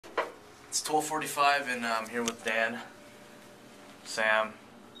It's 12:45 and I'm here with Dan, Sam.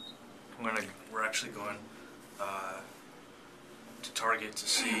 We're actually going to Target to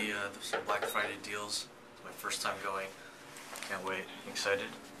see the Black Friday deals. It's my first time going. Can't wait. Excited.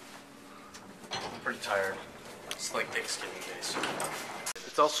 I'm pretty tired. It's like Thanksgiving Day, so.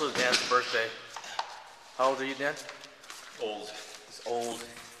 It's also Dan's birthday. How old are you, Dan? Old. He's old.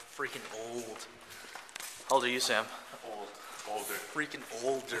 Freaking old. How old are you, Sam? Old. Older. Freaking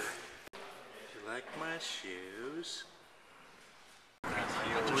older. You like my shoes?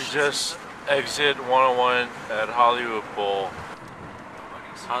 We just exit 101 at Hollywood Bowl.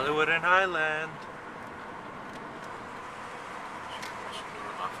 Hollywood and Highland.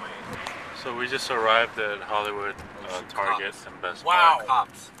 So we just arrived at Hollywood Target and Best Wow. Buy.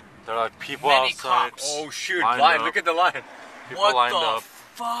 Cops. There are like people Many outside. cops. Oh shoot, Lined line, up. look at the line. People What lined the up.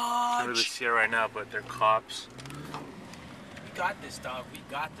 fudge? Can't really see it right now, but they're cops. We got this, dog. We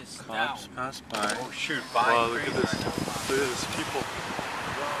got this Cops now. pass by. Oh shoot, Wow, look at this. Look at this people.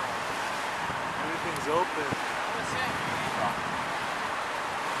 Everything's open.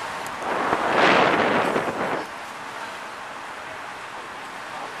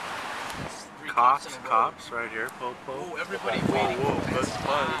 Cops right here. Po. Oh, everybody Whoa, waiting. whoa, Best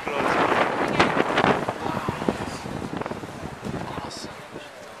Buy. Look at all Awesome.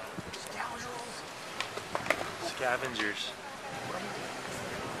 these scavengers.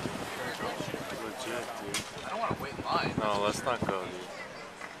 Legit, dude. I don't want to wait in line. No, let's not go, dude.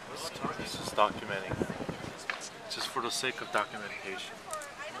 This is documenting. Just for the sake of documentation.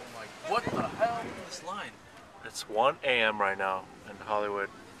 What the hell is this line? It's 1 a.m. right now in Hollywood.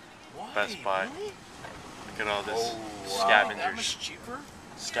 Why? Best Buy. Really? Look at all this That scavengers. much cheaper?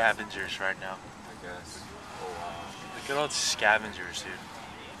 Scavengers right now. I guess. Look at all the scavengers, dude.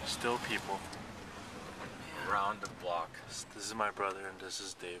 Still people. Round the block. This is my brother and this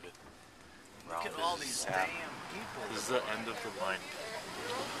is David. Look at all these damn people. This is the end of the line.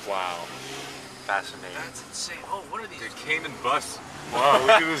 Wow. Fascinating. That's insane. Oh, what are these? They came in bus. Wow, look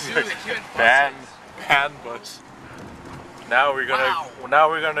at this Dude, they came in van buses. bus. Now we're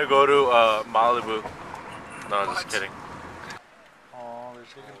gonna go to Malibu. No, What? just kidding. Oh, they're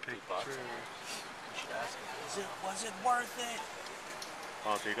taking pictures. Was it worth it?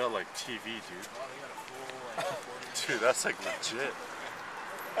 Oh, they got like TV, dude. Oh, they got a full, like, 40 Dude, that's like legit.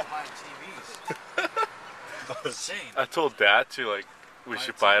 TVs. Insane. I told Dad to like we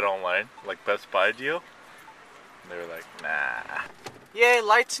should buy it online, like Best Buy deal. And they were like, nah. Yay,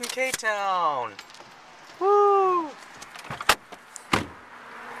 lights in K-Town. Woo!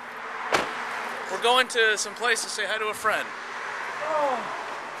 We're going to some place to say hi to a friend.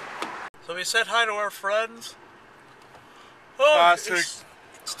 So we said hi to our friends. Oh, Classic. It's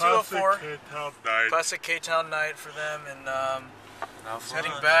 2:04. K-Town night. Classic K-Town night for them, and Now just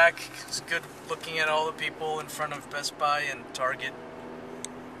heading back. It's good looking at all the people in front of Best Buy and Target,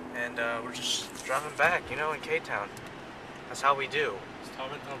 and we're just driving back, you know, in K-Town. That's how we do. Is Tom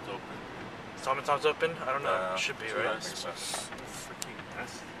and Tom's open? Is Tom and Tom's open? I don't know. It should be, right? Freaking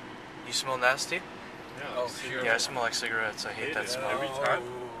nasty. You smell nasty? Yeah. Oh, cigarette. Yeah, I smell like cigarettes. I hate that smell. Every time.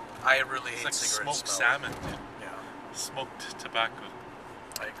 I really It's hate like cigarette smoked smell. salmon, dude. Yeah, Smoked tobacco.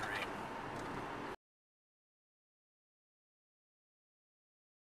 I agree.